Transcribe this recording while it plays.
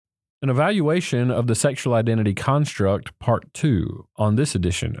An evaluation of the sexual identity construct, Part 2, on this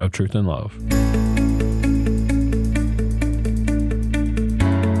edition of Truth and Love.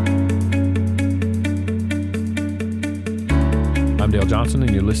 I'm Dale Johnson,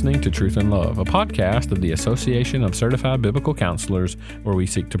 and you're listening to Truth and Love, a podcast of the Association of Certified Biblical Counselors, where we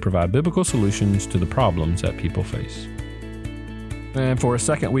seek to provide biblical solutions to the problems that people face. And for a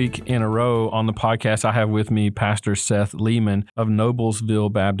second week in a row on the podcast, I have with me Pastor Seth Leeman of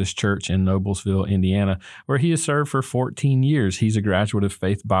Noblesville Baptist Church in Noblesville, Indiana, where he has served for 14 years. He's a graduate of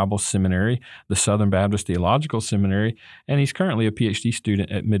Faith Bible Seminary, the Southern Baptist Theological Seminary, and he's currently a PhD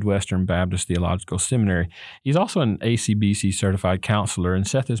student at Midwestern Baptist Theological Seminary. He's also an ACBC certified counselor, and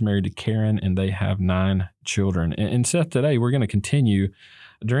Seth is married to Karen, and they have 9 children. And Seth, today we're going to continue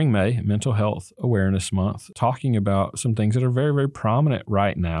during May, Mental Health Awareness Month, talking about some things that are very, very prominent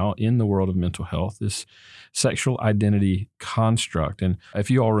right now in the world of mental health, this sexual identity construct. And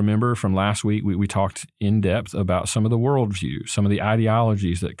if you all remember from last week, we talked in depth about some of the worldviews, some of the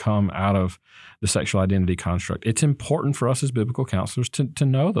ideologies that come out of the sexual identity construct. It's important for us as biblical counselors to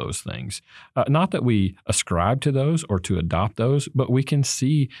know those things. Not that we ascribe to those or to adopt those, but we can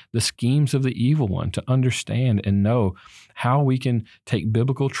see the schemes of the evil one, to understand and know how we can take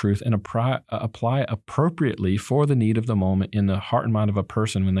biblical truth and apply appropriately for the need of the moment in the heart and mind of a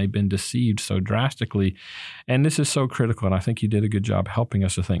person when they've been deceived so drastically. And this is so critical, and I think you did a good job helping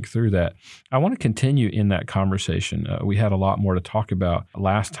us to think through that. I want to continue in that conversation. We had a lot more to talk about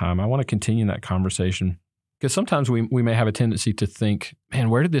last time. I want to continue in that conversation because sometimes we may have a tendency to think, man,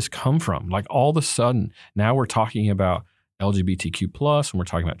 where did this come from? Like all of a sudden, now we're talking about LGBTQ+, and we're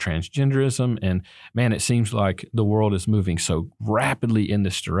talking about transgenderism, and man, it seems like the world is moving so rapidly in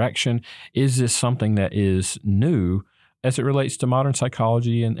this direction. Is this something that is new as it relates to modern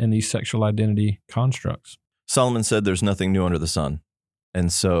psychology and these sexual identity constructs? Solomon said there's nothing new under the sun.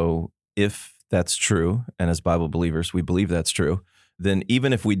 And so if that's true, and as Bible believers, we believe that's true, then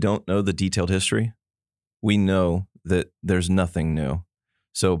even if we don't know the detailed history, we know that there's nothing new.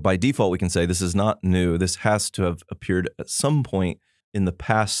 So by default, we can say this is not new. This has to have appeared at some point in the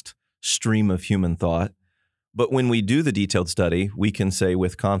past stream of human thought. But when we do the detailed study, we can say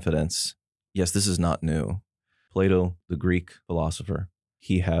with confidence, yes, this is not new. Plato, the Greek philosopher,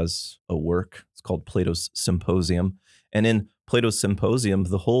 he has a work. It's called Plato's Symposium. And in Plato's Symposium,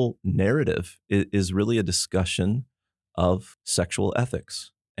 the whole narrative is really a discussion of sexual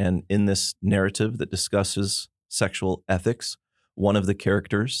ethics. And in this narrative that discusses sexual ethics, one of the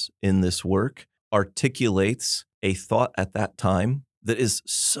characters in this work articulates a thought at that time that is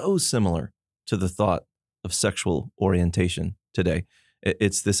so similar to the thought of sexual orientation today.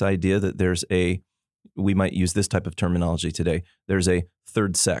 It's this idea that we might use this type of terminology today, there's a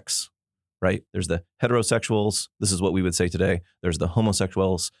third sex, right? There's the heterosexuals, this is what we would say today, there's the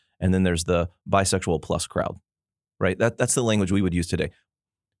homosexuals, and then there's the bisexual plus crowd, right? That's the language we would use today.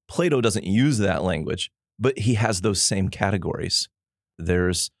 Plato doesn't use that language, but he has those same categories.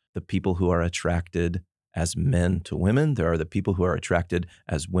 There's the people who are attracted as men to women. There are the people who are attracted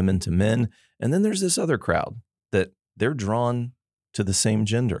as women to men. And then there's this other crowd that they're drawn to the same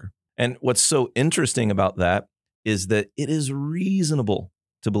gender. And what's so interesting about that is that it is reasonable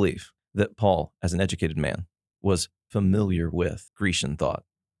to believe that Paul, as an educated man, was familiar with Grecian thought.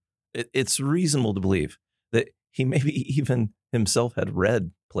 It's reasonable to believe that he maybe even himself had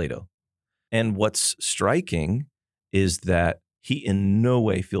read Plato. And what's striking is that he in no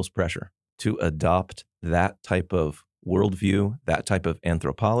way feels pressure to adopt that type of worldview, that type of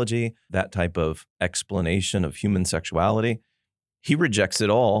anthropology, that type of explanation of human sexuality. He rejects it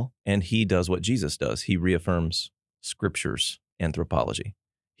all, and he does what Jesus does. He reaffirms Scripture's anthropology.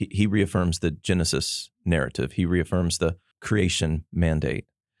 He reaffirms the Genesis narrative. He reaffirms the creation mandate.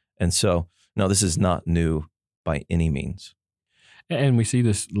 And so, no, this is not new by any means. And we see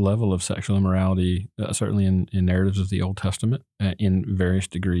this level of sexual immorality, certainly in narratives of the Old Testament, in various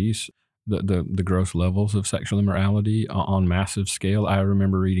degrees. The gross levels of sexual immorality on massive scale. I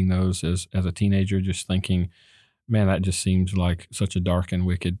remember reading those as a teenager, just thinking, man, that just seems like such a dark and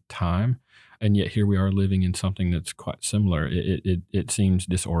wicked time. And yet here we are living in something that's quite similar. It seems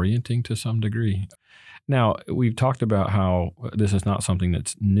disorienting to some degree. Now, we've talked about how this is not something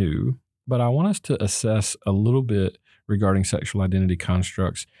that's new, but I want us to assess a little bit regarding sexual identity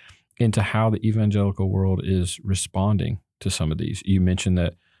constructs into how the evangelical world is responding to some of these. You mentioned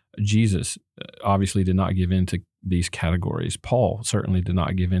that Jesus obviously did not give in to these categories. Paul certainly did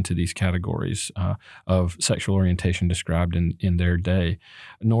not give in to these categories of sexual orientation described in their day,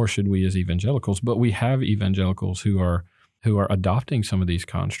 nor should we as evangelicals. But we have evangelicals who are adopting some of these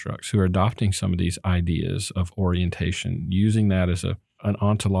constructs, who are adopting some of these ideas of orientation, using that as a an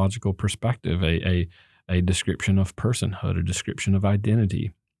ontological perspective, a description of personhood, a description of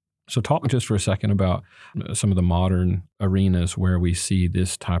identity. So talk just for a second about some of the modern arenas where we see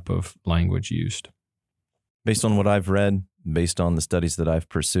this type of language used. Based on what I've read, based on the studies that I've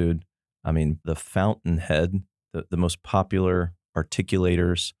pursued, I mean, the fountainhead, the most popular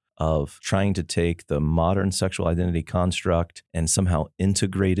articulators of trying to take the modern sexual identity construct and somehow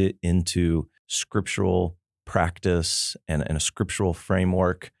integrate it into scriptural practice and a scriptural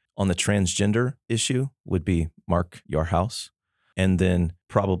framework on the transgender issue would be Mark Yarhouse. And then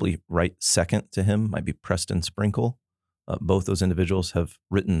probably right second to him might be Preston Sprinkle. Both those individuals have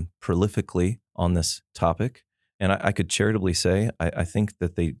written prolifically on this topic. And I could charitably say, I think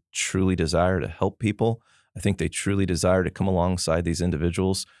that they truly desire to help people. I think they truly desire to come alongside these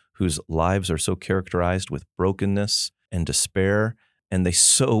individuals whose lives are so characterized with brokenness and despair. And they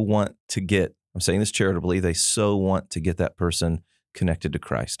so want to get, I'm saying this charitably, they so want to get that person connected to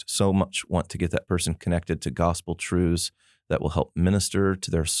Christ, so much want to get that person connected to gospel truths that will help minister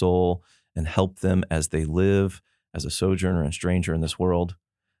to their soul and help them as they live as a sojourner and stranger in this world.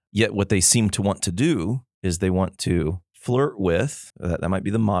 Yet what they seem to want to do is they want to flirt with, that might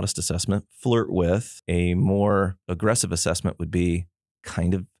be the modest assessment, flirt with. A more aggressive assessment would be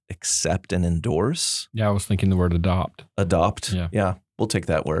kind of accept and endorse. Yeah, I was thinking the word adopt. Adopt. Yeah. We'll take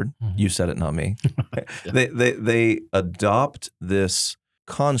that word. Mm-hmm. You said it, not me. Yeah. They adopt this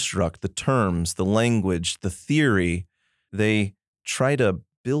construct, the terms, the language, the theory. They try to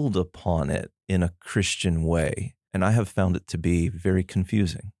build upon it in a Christian way. And I have found it to be very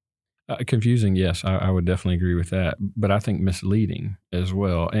confusing. Confusing, yes, I would definitely agree with that. But I think misleading as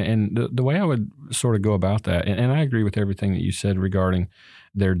well. And the way I would sort of go about that, and I agree with everything that you said regarding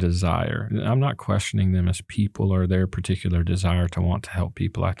their desire. I'm not questioning them as people or their particular desire to want to help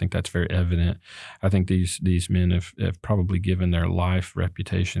people. I think that's very evident. I think these men have probably given their life,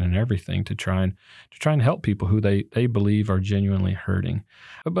 reputation, and everything to try and help people who they believe are genuinely hurting.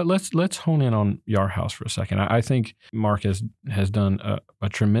 But let's hone in on Yarhouse for a second. I think Mark has done a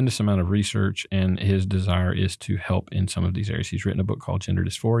tremendous amount of research, and his desire is to help in some of these areas. He's written a book called Gender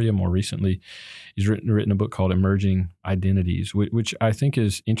Dysphoria. More recently, he's written a book called Emerging Identities, which I think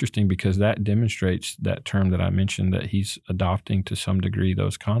is interesting because that demonstrates that term that I mentioned, that he's adopting to some degree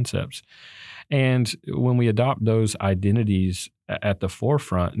those concepts. And when we adopt those identities at the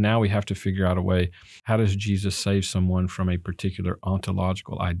forefront, now we have to figure out a way, how does Jesus save someone from a particular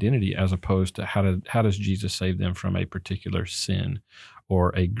ontological identity, as opposed to how does Jesus save them from a particular sin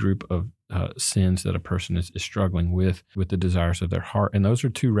or a group of sins that a person is struggling with the desires of their heart. And those are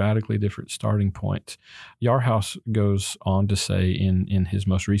two radically different starting points. Yarhouse goes on to say in his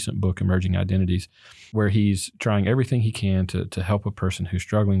most recent book, Emerging Identities, where he's trying everything he can to help a person who's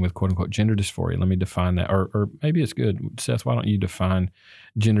struggling with quote unquote gender dysphoria. Let me define that. Or maybe it's good. Seth, why don't you define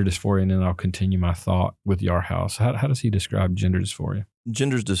gender dysphoria, and then I'll continue my thought with Yarhouse. How does he describe gender dysphoria?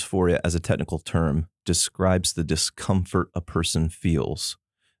 Gender dysphoria, as a technical term, describes the discomfort a person feels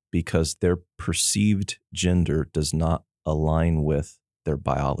because their perceived gender does not align with their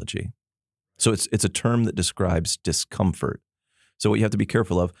biology. So it's a term that describes discomfort. So what you have to be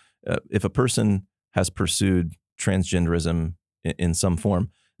careful of, if a person has pursued transgenderism in some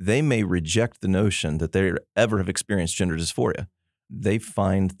form, they may reject the notion that they ever have experienced gender dysphoria. They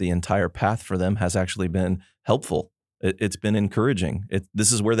find the entire path for them has actually been helpful. It's been encouraging.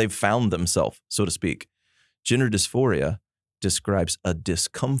 This is where they've found themselves, so to speak. Gender dysphoria describes a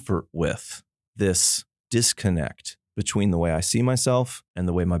discomfort with this disconnect between the way I see myself and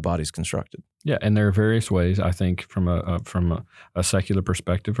the way my body's constructed. Yeah, and there are various ways, I think, from a secular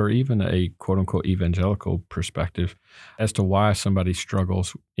perspective, or even a quote unquote evangelical perspective, as to why somebody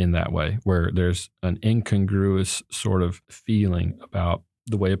struggles in that way, where there's an incongruous sort of feeling about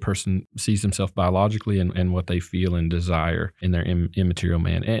the way a person sees themselves biologically and what they feel and desire in their immaterial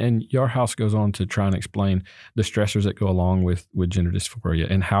man. And Yarhouse goes on to try and explain the stressors that go along with gender dysphoria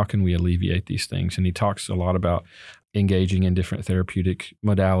and how can we alleviate these things. And he talks a lot about engaging in different therapeutic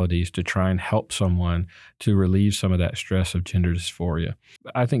modalities to try and help someone to relieve some of that stress of gender dysphoria.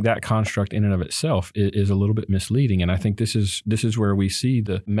 I think that construct in and of itself is a little bit misleading. And I think this is where we see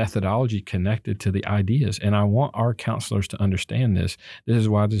the methodology connected to the ideas. And I want our counselors to understand this. This is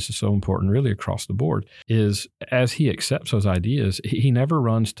why this is so important really across the board, is as he accepts those ideas, he never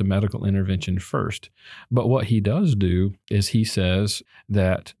runs to medical intervention first. But what he does do is he says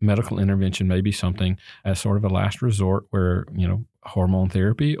that medical intervention may be something as sort of a last resort, where, hormone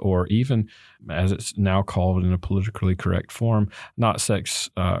therapy, or even, as it's now called in a politically correct form, not sex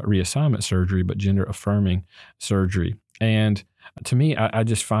reassignment surgery, but gender affirming surgery. And to me, I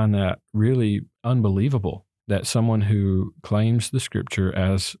just find that really unbelievable. that someone who claims the scripture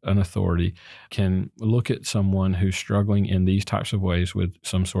as an authority can look at someone who's struggling in these types of ways with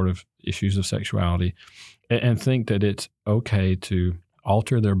some sort of issues of sexuality and think that it's okay to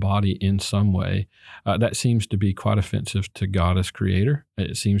alter their body in some way. That seems to be quite offensive to God as creator.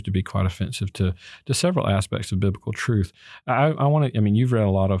 It seems to be quite offensive to several aspects of biblical truth. I want to, I mean, you've read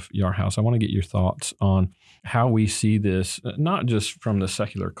a lot of Yarhouse. I want to get your thoughts on how we see this, not just from the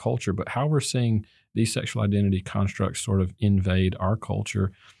secular culture, but how we're seeing these sexual identity constructs sort of invade our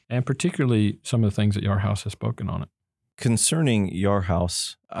culture, and particularly some of the things that Yarhouse has spoken on it. Concerning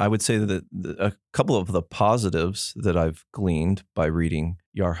Yarhouse, I would say that a couple of the positives that I've gleaned by reading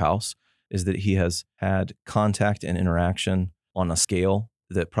Yarhouse is that he has had contact and interaction on a scale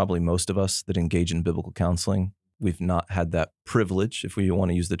that probably most of us that engage in biblical counseling, we've not had that privilege, if we want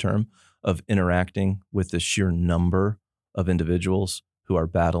to use the term, of interacting with the sheer number of individuals who are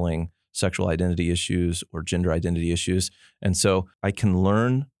battling sexual identity issues or gender identity issues. And so I can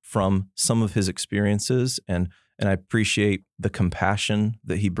learn from some of his experiences, and I appreciate the compassion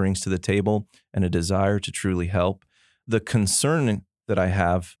that he brings to the table and a desire to truly help. The concern that I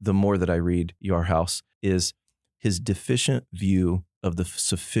have, the more that I read Yarhouse, is his deficient view of the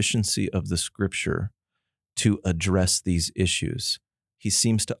sufficiency of the scripture to address these issues. He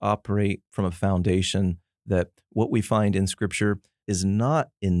seems to operate from a foundation that what we find in scripture is not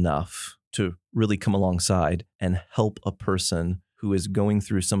enough to really come alongside and help a person who is going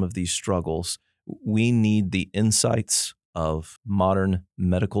through some of these struggles. We need the insights of modern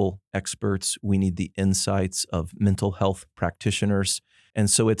medical experts. We need the insights of mental health practitioners. And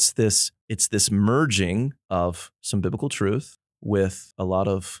so it's this merging of some biblical truth with a lot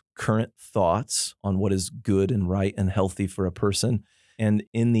of current thoughts on what is good and right and healthy for a person. And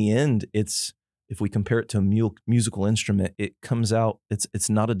in the end, if we compare it to a musical instrument, it comes out, it's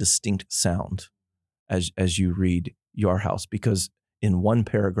not a distinct sound as you read Yarhouse, because in one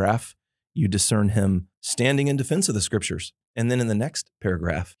paragraph, you discern him standing in defense of the scriptures. And then in the next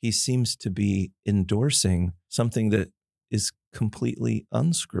paragraph, he seems to be endorsing something that is completely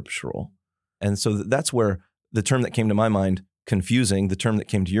unscriptural. And so that's where the term that came to my mind, confusing, the term that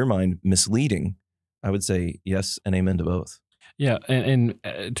came to your mind, misleading, I would say yes and amen to both. Yeah, and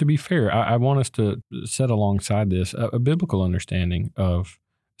to be fair, I want us to set alongside this a biblical understanding of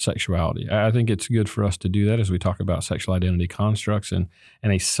sexuality. I think it's good for us to do that as we talk about sexual identity constructs and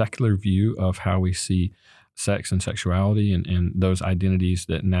a secular view of how we see sex and sexuality and those identities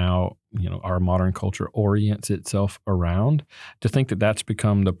that now, our modern culture orients itself around. To think that that's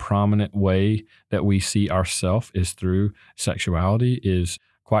become the prominent way that we see ourselves is through sexuality is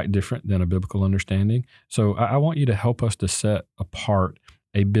quite different than a biblical understanding. So I want you to help us to set apart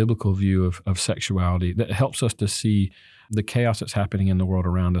a biblical view of sexuality that helps us to see the chaos that's happening in the world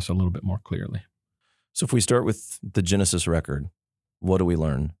around us a little bit more clearly. So if we start with the Genesis record, what do we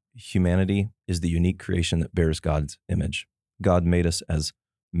learn? Humanity is the unique creation that bears God's image. God made us as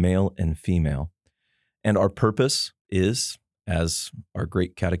male and female. And our purpose is, as our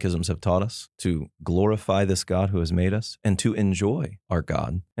great catechisms have taught us, to glorify this God who has made us and to enjoy our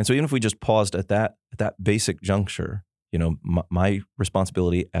God. And so even if we just paused at that basic juncture, my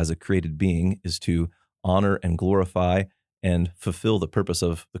responsibility as a created being is to honor and glorify and fulfill the purpose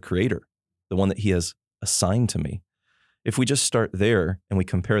of the Creator, the one that He has assigned to me. If we just start there and we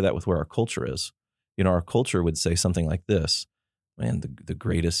compare that with where our culture is, our culture would say something like this: man, the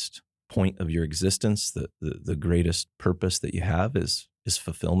greatest point of your existence, the greatest purpose that you have is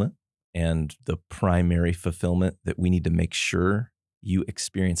fulfillment. And the primary fulfillment that we need to make sure you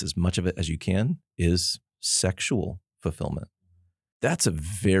experience as much of it as you can is sexual fulfillment. That's a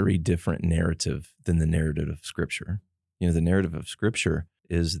very different narrative than the narrative of Scripture. The narrative of Scripture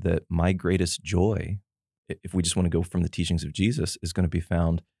is that my greatest joy, if we just want to go from the teachings of Jesus, is going to be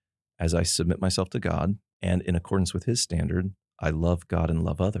found as I submit myself to God, and in accordance with His standard, I love God and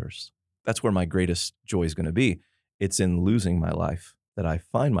love others. That's where my greatest joy is going to be. It's in losing my life that I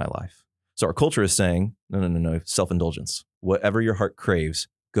find my life. So our culture is saying, no, self-indulgence. Whatever your heart craves,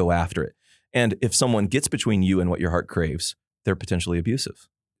 go after it. And if someone gets between you and what your heart craves, they're potentially abusive.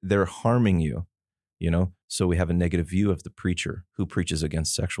 They're harming you, So we have a negative view of the preacher who preaches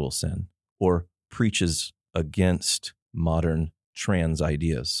against sexual sin or preaches against modern trans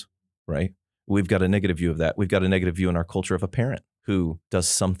ideas, right? We've got a negative view of that. We've got a negative view in our culture of a parent who does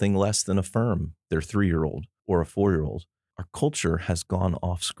something less than affirm their 3-year-old or a 4-year-old. Our culture has gone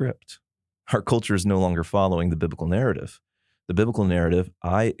off script. Our culture is no longer following the biblical narrative. The biblical narrative,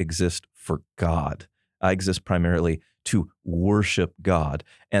 I exist for God. I exist primarily to worship God.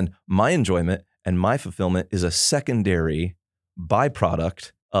 And my enjoyment and my fulfillment is a secondary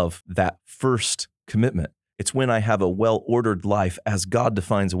byproduct of that first commitment. It's when I have a well-ordered life, as God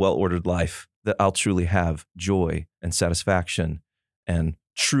defines a well-ordered life, that I'll truly have joy and satisfaction and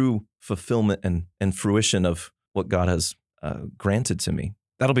true fulfillment and fruition of what God has granted to me.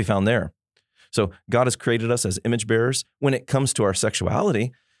 That'll be found there. So God has created us as image bearers. When it comes to our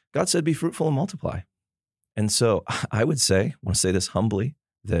sexuality, God said, be fruitful and multiply. And so I would say, I want to say this humbly,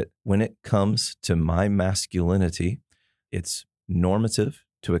 that when it comes to my masculinity, it's normative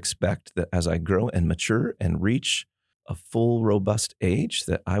to expect that as I grow and mature and reach a full, robust age,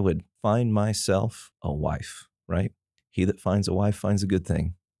 that I would find myself a wife, right? He that finds a wife finds a good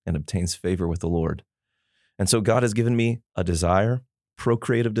thing and obtains favor with the Lord. And so God has given me a desire,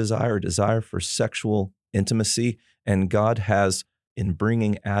 procreative desire, a desire for sexual intimacy. And God has, in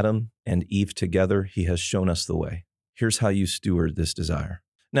bringing Adam and Eve together, he has shown us the way. Here's how you steward this desire.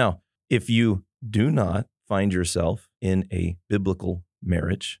 Now, if you do not find yourself in a biblical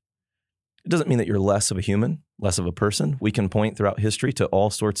marriage, it doesn't mean that you're less of a human, less of a person. We can point throughout history to all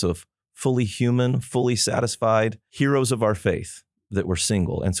sorts of fully human, fully satisfied heroes of our faith that were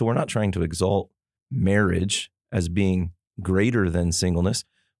single. And so we're not trying to exalt marriage as being greater than singleness,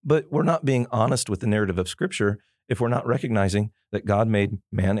 but we're not being honest with the narrative of Scripture if we're not recognizing that God made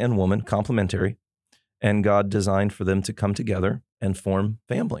man and woman complementary, and God designed for them to come together and form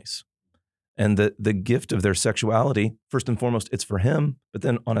families. And the gift of their sexuality, first and foremost, it's for him, but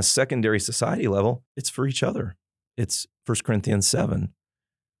then on a secondary society level, it's for each other. It's 1 Corinthians 7.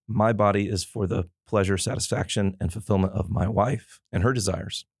 My body is for the pleasure, satisfaction, and fulfillment of my wife and her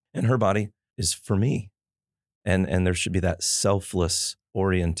desires, and her body is for me. And there should be that selfless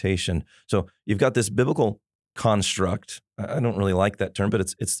orientation. So you've got this biblical construct. I don't really like that term,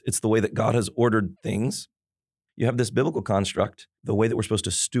 but it's the way that God has ordered things. You have this biblical construct, the way that we're supposed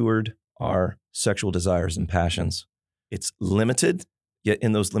to steward our sexual desires and passions. It's limited, yet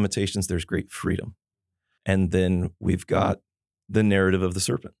in those limitations, there's great freedom. And then we've got the narrative of the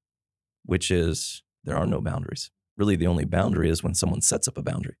serpent, which is there are no boundaries. Really, the only boundary is when someone sets up a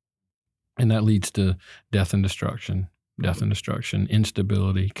boundary. And that leads to death and destruction,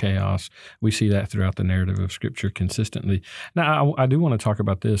 instability, chaos. We see that throughout the narrative of Scripture consistently. Now, I do want to talk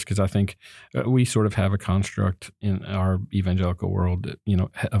about this because I think we sort of have a construct in our evangelical world,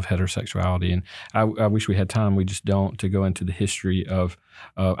 of heterosexuality. And I wish we had time. We just don't, to go into the history of.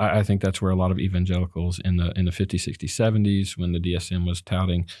 I think that's where a lot of evangelicals in the 50s, 60s, 70s, when the DSM was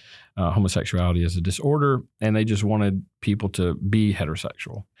touting homosexuality as a disorder, and they just wanted people to be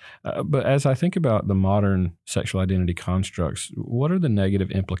heterosexual. But as I think about the modern sexual identity constructs, what are the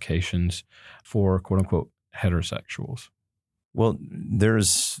negative implications for quote unquote heterosexuals? Well,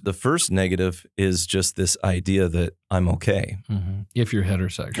 there's the first negative is just this idea that I'm okay. Mm-hmm. If you're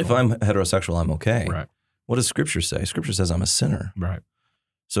heterosexual. If I'm heterosexual, I'm okay. Right. What does Scripture say? Scripture says I'm a sinner. Right.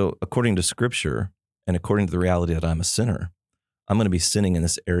 So according to Scripture and according to the reality that I'm a sinner, I'm going to be sinning in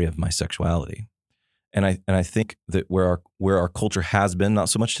this area of my sexuality. And I think that where our culture has been, not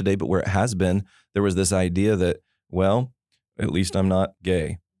so much today, but where it has been, there was this idea that, well, at least I'm not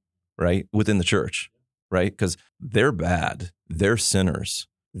gay, right? Within the church, right? Because they're bad. They're sinners.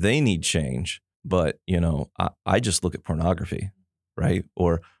 They need change. But, I just look at pornography, right?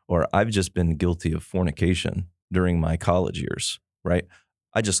 Or I've just been guilty of fornication during my college years, right?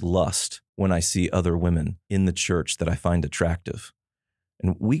 I just lust when I see other women in the church that I find attractive.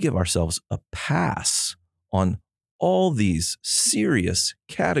 And we give ourselves a pass on all these serious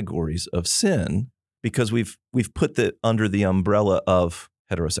categories of sin because we've put that under the umbrella of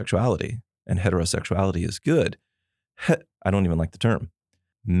heterosexuality, and heterosexuality is good. I don't even like the term.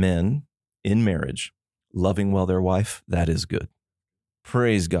 Men in marriage, loving well their wife, that is good.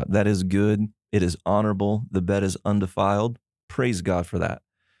 Praise God. That is good. It is honorable. The bed is undefiled. Praise God for that.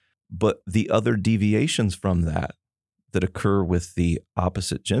 But the other deviations from that occur with the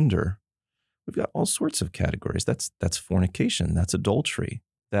opposite gender, we've got all sorts of categories. That's fornication. That's adultery.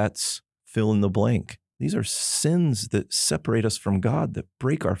 That's fill in the blank. These are sins that separate us from God, that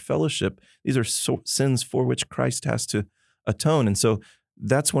break our fellowship. These are sins for which Christ has to atone. And so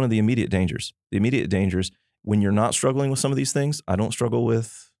that's one of the immediate dangers. The immediate dangers, when you're not struggling with some of these things, I don't struggle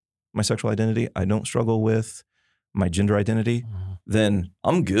with my sexual identity. I don't struggle with my gender identity. Then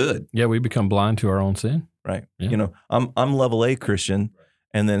I'm good. Yeah, we become blind to our own sin. Right. Yeah. I'm level A Christian,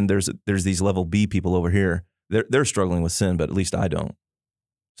 and then there's these level B people over here. They're struggling with sin, but at least I don't.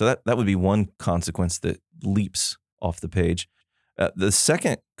 So that would be one consequence that leaps off the page. The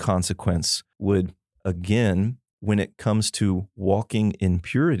second consequence would, again, when it comes to walking in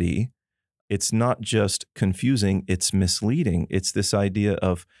purity, it's not just confusing, it's misleading. It's this idea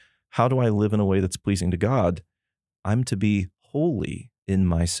of, how do I live in a way that's pleasing to God? I'm to be holy in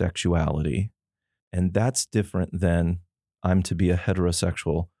my sexuality. And that's different than I'm to be a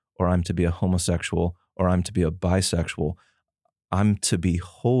heterosexual, or I'm to be a homosexual, or I'm to be a bisexual. I'm to be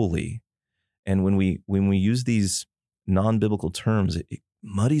holy. And when we use these non-biblical terms, it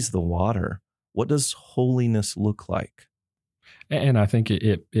muddies the water. What does holiness look like? And I think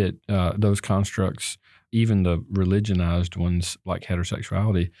those constructs, even the religionized ones like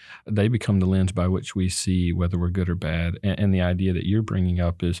heterosexuality, they become the lens by which we see whether we're good or bad. And the idea that you're bringing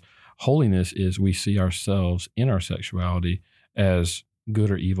up is holiness is we see ourselves in our sexuality as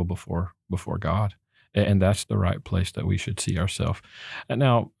good or evil before God. And that's the right place that we should see ourselves. And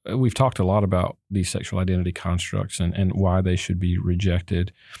now, we've talked a lot about these sexual identity constructs and why they should be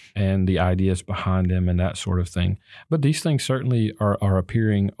rejected and the ideas behind them and that sort of thing. But these things certainly are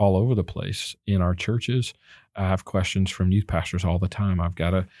appearing all over the place in our churches. I have questions from youth pastors all the time. I've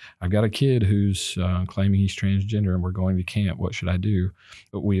got a kid who's claiming he's transgender, and we're going to camp. What should I do?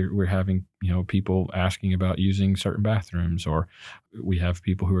 But we're having people asking about using certain bathrooms, or we have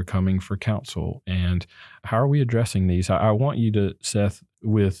people who are coming for counsel. And how are we addressing these? I want you to, Seth,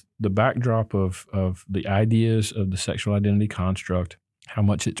 with the backdrop of the ideas of the sexual identity construct, how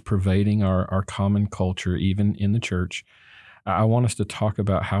much it's pervading our common culture, even in the church. I want us to talk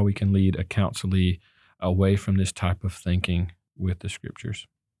about how we can lead a counselee away from this type of thinking with the scriptures.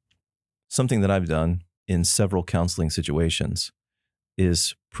 Something that I've done in several counseling situations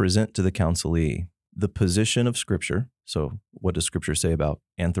is present to the counselee the position of Scripture. So what does Scripture say about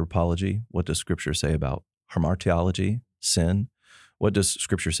anthropology? What does Scripture say about hamartiology, sin? What does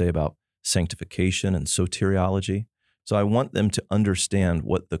Scripture say about sanctification and soteriology? So I want them to understand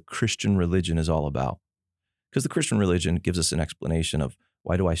what the Christian religion is all about. Because the Christian religion gives us an explanation of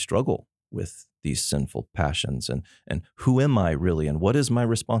why do I struggle with these sinful passions, and who am I really, and what is my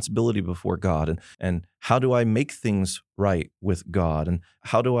responsibility before God, and how do I make things right with God, and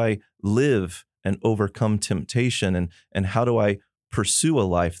how do I live and overcome temptation, and how do I pursue a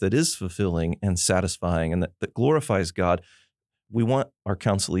life that is fulfilling and satisfying and that glorifies God. We want our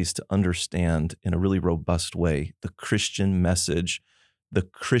counselees to understand in a really robust way the Christian message, the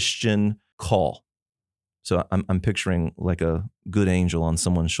Christian call. So I'm picturing like a good angel on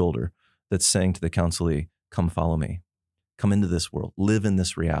someone's shoulder that's saying to the counselee, come follow me, come into this world, live in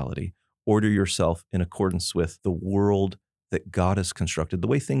this reality, order yourself in accordance with the world that God has constructed, the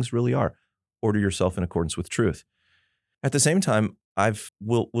way things really are. Order yourself in accordance with truth. At the same time,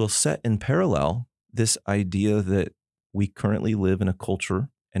 we'll set in parallel this idea that we currently live in a culture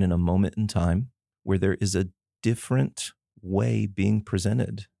and in a moment in time where there is a different way being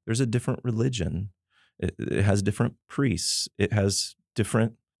presented. There's a different religion. It has different priests. It has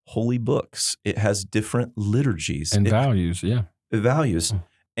different holy books. It has different liturgies. And values, yeah. Values.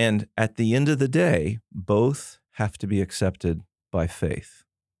 And at the end of the day, both have to be accepted by faith.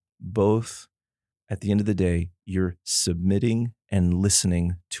 Both, at the end of the day, you're submitting and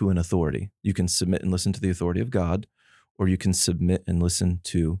listening to an authority. You can submit and listen to the authority of God, or you can submit and listen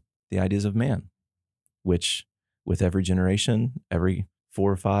to the ideas of man, which with every generation, every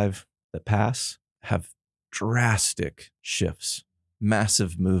 4 or 5 that pass, have drastic shifts,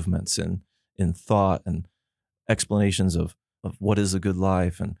 massive movements in thought and explanations of what is a good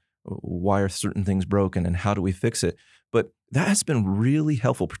life and why are certain things broken and how do we fix it. But that has been really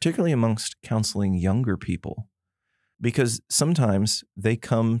helpful, particularly amongst counseling younger people, because sometimes they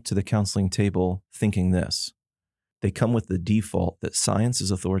come to the counseling table thinking this. They come with the default that science is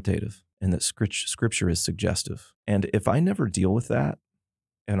authoritative and that scripture is suggestive. And if I never deal with that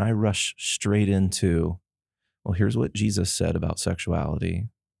and I rush straight into, well, here's what Jesus said about sexuality.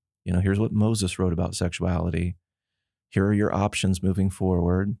 Here's what Moses wrote about sexuality. Here are your options moving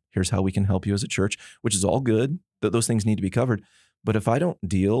forward. Here's how we can help you as a church, which is all good. Those things need to be covered. But if I don't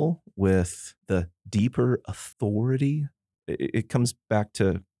deal with the deeper authority, it comes back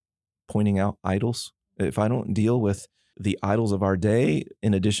to pointing out idols. If I don't deal with the idols of our day,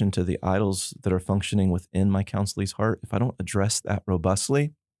 in addition to the idols that are functioning within my counselee's heart, if I don't address that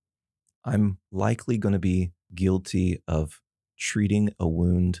robustly, I'm likely going to be guilty of treating a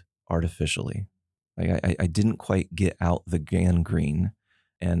wound artificially. I didn't quite get out the gangrene.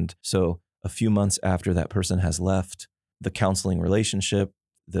 And so a few months after that person has left the counseling relationship,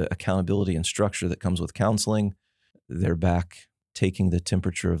 the accountability and structure that comes with counseling, they're back taking the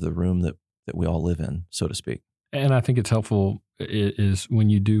temperature of the room that we all live in, so to speak. And I think it's helpful is when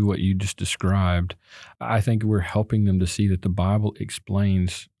you do what you just described, I think we're helping them to see that the Bible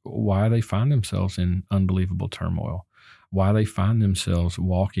explains why they find themselves in unbelievable turmoil, why they find themselves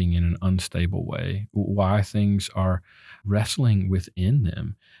walking in an unstable way, why things are wrestling within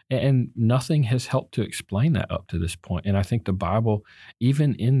them. And nothing has helped to explain that up to this point. And I think the Bible,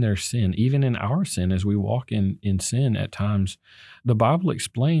 even in their sin, even in our sin, as we walk in sin at times, the Bible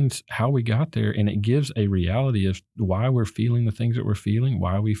explains how we got there, and it gives a reality of why we're feeling the things that we're feeling,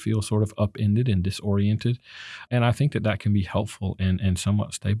 why we feel sort of upended and disoriented. And I think that that can be helpful and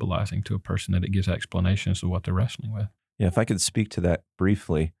somewhat stabilizing to a person, that it gives explanations of what they're wrestling with. Yeah, if I could speak to that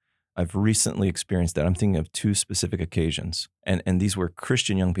briefly, I've recently experienced that. I'm thinking of two specific occasions, and these were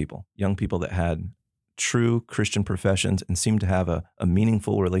Christian young people that had true Christian professions and seemed to have a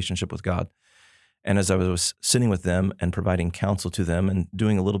meaningful relationship with God. And as I was sitting with them and providing counsel to them and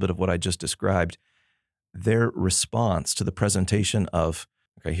doing a little bit of what I just described, their response to the presentation of,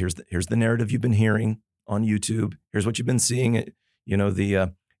 okay, here's the narrative you've been hearing on YouTube. Here's what you've been seeing at,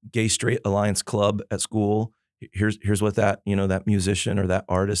 the Gay Straight Alliance Club at school. Here's what that musician or that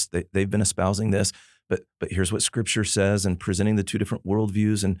artist, they've been espousing this, but here's what Scripture says, and presenting the two different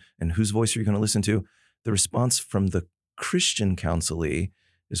worldviews and whose voice are you going to listen to? The response from the Christian counselee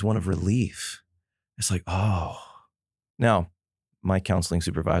is one of relief. It's like, oh. Now, my counseling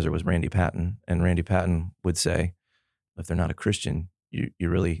supervisor was Randy Patton, and Randy Patton would say, if they're not a Christian, you're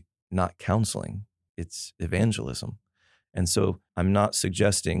really not counseling. It's evangelism. And so I'm not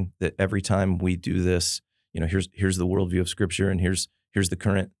suggesting that every time we do this, here's the worldview of Scripture, and here's the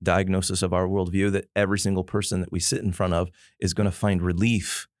current diagnosis of our worldview, that every single person that we sit in front of is going to find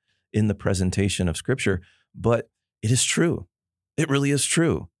relief in the presentation of Scripture. But it is true. It really is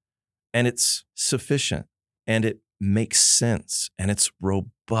true. And it's sufficient, and it makes sense, and it's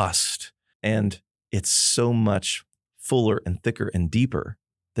robust, and it's so much fuller and thicker and deeper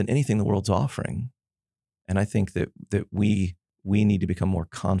than anything the world's offering. And I think that we need to become more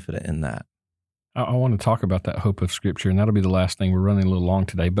confident in that. I want to talk about that hope of Scripture, and that'll be the last thing. We're running a little long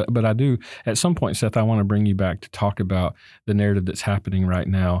today, but I do, at some point, Seth, I want to bring you back to talk about the narrative that's happening right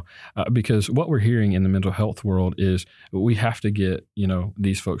now, because what we're hearing in the mental health world is we have to get,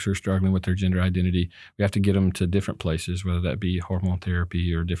 these folks who are struggling with their gender identity, we have to get them to different places, whether that be hormone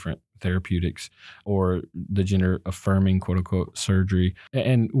therapy or different therapeutics or the gender affirming, quote unquote, surgery.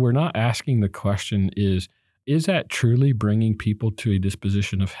 And we're not asking the question, is that truly bringing people to a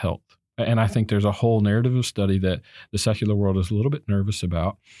disposition of health? And I think there's a whole narrative of study that the secular world is a little bit nervous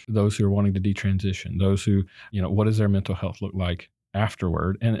about. Those who are wanting to detransition, those who, what does their mental health look like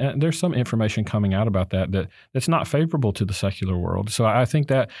afterward? And there's some information coming out about that's not favorable to the secular world. So I think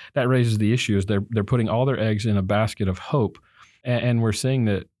that raises the issue, is they're putting all their eggs in a basket of hope. And we're seeing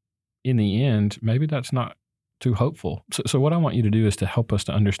that in the end, maybe that's not too hopeful. So what I want you to do is to help us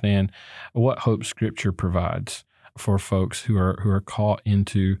to understand what hope Scripture provides for folks who are caught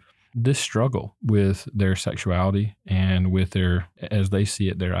into this struggle with their sexuality and with their, as they see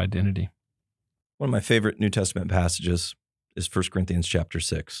it, their identity. One of my favorite New Testament passages is 1 Corinthians chapter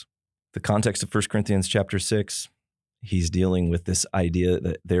 6. The context of 1 Corinthians chapter 6, he's dealing with this idea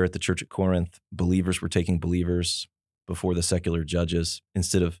that there at the church at Corinth, believers were taking believers before the secular judges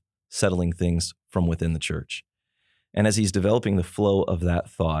instead of settling things from within the church. And as he's developing the flow of that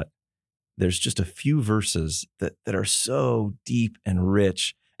thought, there's just a few verses that are so deep and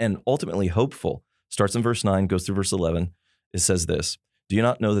rich and ultimately hopeful. Starts in verse 9, goes through verse 11. It says this: do you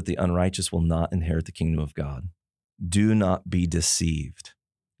not know that the unrighteous will not inherit the kingdom of God? Do not be deceived.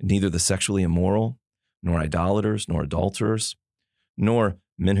 Neither the sexually immoral, nor idolaters, nor adulterers, nor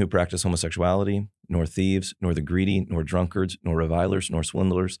men who practice homosexuality, nor thieves, nor the greedy, nor drunkards, nor revilers, nor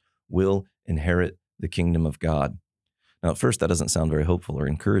swindlers will inherit the kingdom of God. Now, at first, that doesn't sound very hopeful or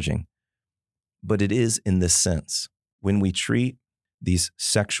encouraging, but it is in this sense. When we treat these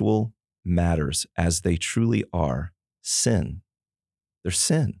sexual matters as they truly are sin, they're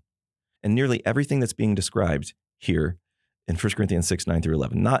sin. And nearly everything that's being described here in 1 Corinthians 6, 9 through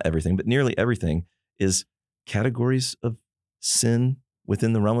 11, not everything, but nearly everything is categories of sin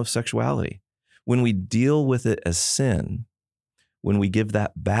within the realm of sexuality. When we deal with it as sin, when we give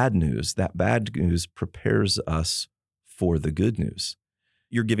that bad news prepares us for the good news.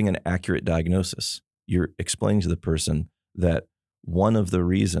 You're giving an accurate diagnosis. You're explaining to the person that one of the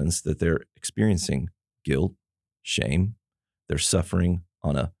reasons that they're experiencing guilt, shame, they're suffering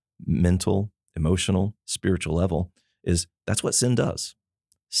on a mental, emotional, spiritual level is that's what sin does.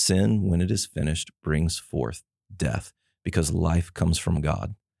 Sin, when it is finished, brings forth death because life comes from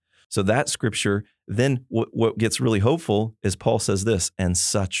God. So that scripture, then what gets really hopeful is Paul says this, and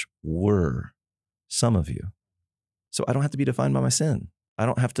such were some of you. So I don't have to be defined by my sin. I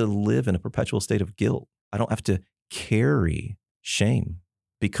don't have to live in a perpetual state of guilt. I don't have to carry shame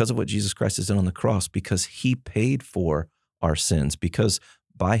because of what Jesus Christ has done on the cross, because he paid for our sins, because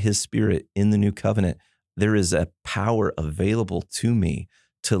by his Spirit in the new covenant, there is a power available to me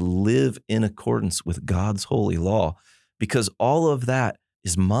to live in accordance with God's holy law, because all of that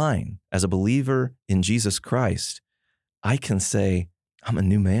is mine. As a believer in Jesus Christ, I can say, I'm a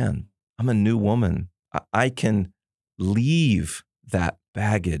new man. I'm a new woman. I can leave that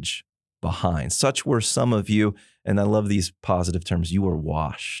baggage behind. Such were some of you, and I love these positive terms. You were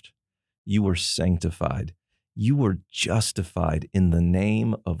washed. You were sanctified. You were justified in the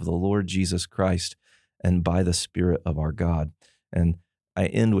name of the Lord Jesus Christ and by the Spirit of our God. And I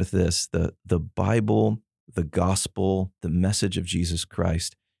end with this. The Bible, the gospel, the message of Jesus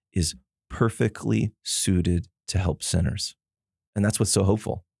Christ is perfectly suited to help sinners. And that's what's so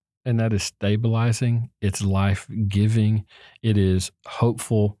hopeful. And that is stabilizing. It's life-giving. It is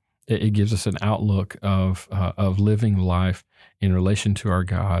hopeful. It gives us an outlook of living life in relation to our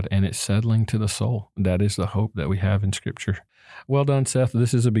God, and it's settling to the soul. That is the hope that we have in Scripture. Well done, Seth.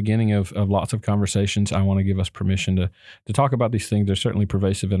 This is a beginning of lots of conversations. I want to give us permission to talk about these things. They're certainly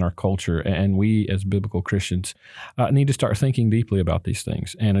pervasive in our culture, and we as biblical Christians need to start thinking deeply about these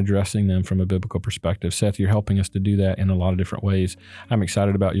things and addressing them from a biblical perspective. Seth, you're helping us to do that in a lot of different ways. I'm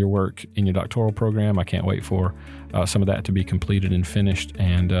excited about your work in your doctoral program. I can't wait for some of that to be completed and finished,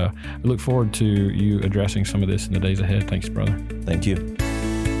 and I look forward to you addressing some of this in the days ahead. Thanks, brother. Thank you.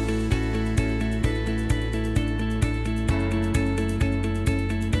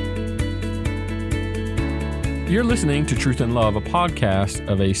 You're listening to Truth and Love, a podcast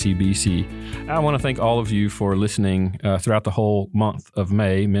of ACBC. I want to thank all of you for listening throughout the whole month of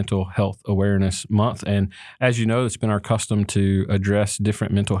May, Mental Health Awareness Month. And as you know, it's been our custom to address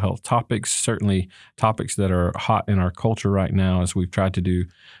different mental health topics, certainly topics that are hot in our culture right now, as we've tried to do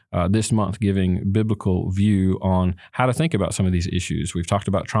this month, giving biblical view on how to think about some of these issues. We've talked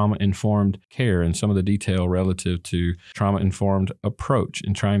about trauma-informed care and some of the detail relative to trauma-informed approach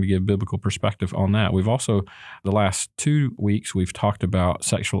and trying to give biblical perspective on that. We've also, the last 2 weeks, we've talked about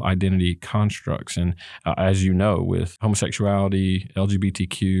sexual identity constructs. And as you know, with homosexuality,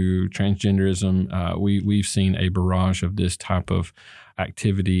 LGBTQ, transgenderism, we've seen a barrage of this type of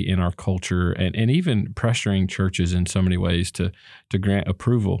activity in our culture, and even pressuring churches in so many ways to grant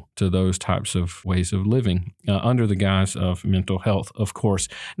approval to those types of ways of living under the guise of mental health, of course.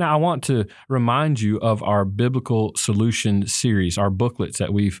 Now, I want to remind you of our Biblical Solution series, our booklets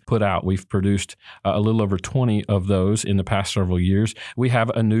that we've put out. We've produced a little over 20 of those in the past several years. We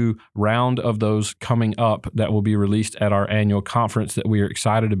have a new round of those coming up that will be released at our annual conference that we are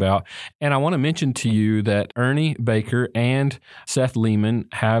excited about. And I want to mention to you that Ernie Baker and Seth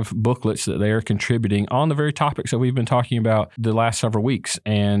Leeman have booklets that they are contributing on the very topics that we've been talking about the last several weeks.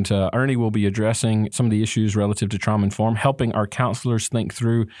 And Ernie will be addressing some of the issues relative to trauma-informed, helping our counselors think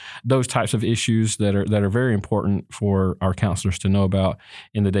through those types of issues that are very important for our counselors to know about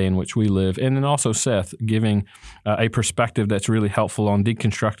in the day in which we live. And then also Seth giving a perspective that's really helpful on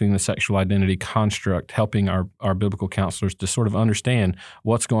deconstructing the sexual identity construct, helping our biblical counselors to sort of understand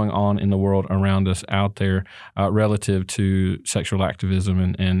what's going on in the world around us out there relative to sexual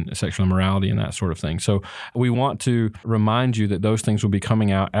activism and sexual immorality and that sort of thing. So we want to remind you that those things will be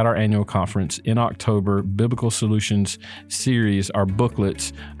coming out at our annual conference in October. Biblical Solutions series, our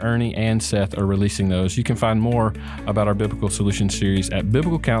booklets, Ernie and Seth are releasing those. You can find more about our Biblical Solutions series at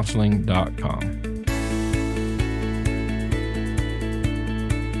biblicalcounseling.com.